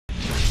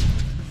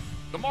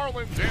The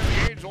Marlins and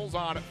the Angels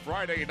on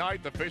Friday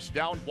night. The Fish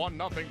down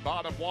 1-0,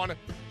 bottom one.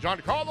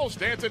 Giancarlo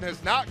Stanton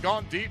has not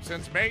gone deep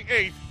since May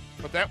 8th,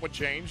 but that would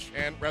change,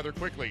 and rather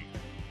quickly.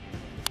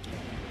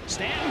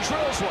 Stanton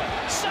drills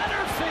one,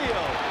 center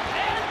field,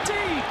 and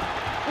deep,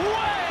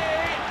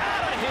 way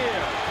out of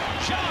here.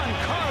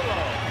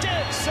 Giancarlo,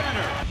 dead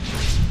center.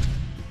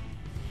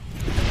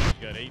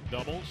 He's got 8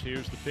 doubles.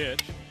 Here's the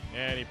pitch.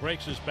 And he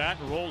breaks his bat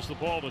and rolls the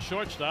ball to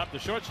shortstop. The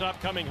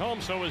shortstop coming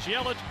home, so is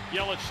Yelich.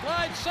 Yelich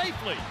slides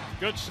safely.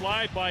 Good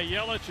slide by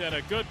Yelich and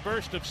a good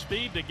burst of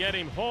speed to get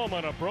him home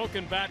on a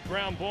broken bat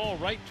ground ball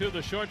right to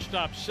the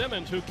shortstop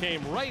Simmons, who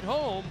came right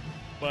home,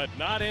 but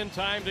not in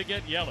time to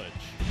get Yelich.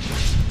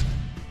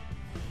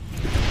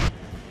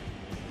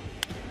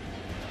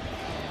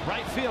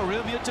 Right field,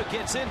 Realmuto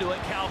gets into it.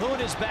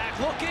 Calhoun is back,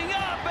 looking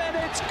up, and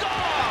it's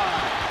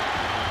gone!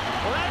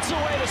 Well, that's the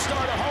way to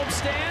start a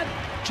homestand.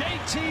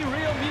 JT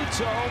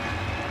Realmuto,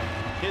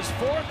 his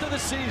 4th of the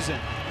season.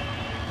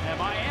 And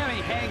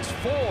Miami hangs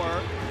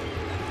 4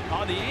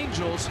 on the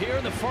Angels here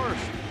in the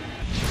 1st.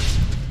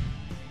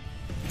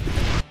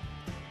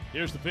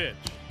 Here's the pitch.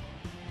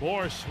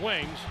 Bour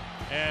swings,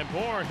 and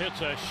Bour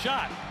hits a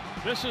shot.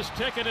 This is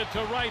ticketed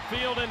to right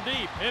field and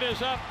deep. It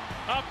is up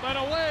and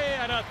away,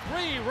 and a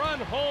 3-run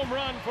home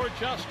run for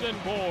Justin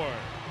Bour.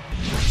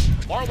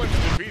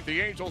 Marlins defeat the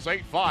Angels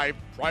 8-5.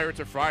 Prior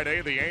to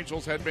Friday, the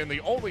Angels had been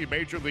the only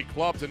Major League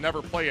club to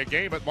never play a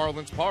game at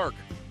Marlins Park.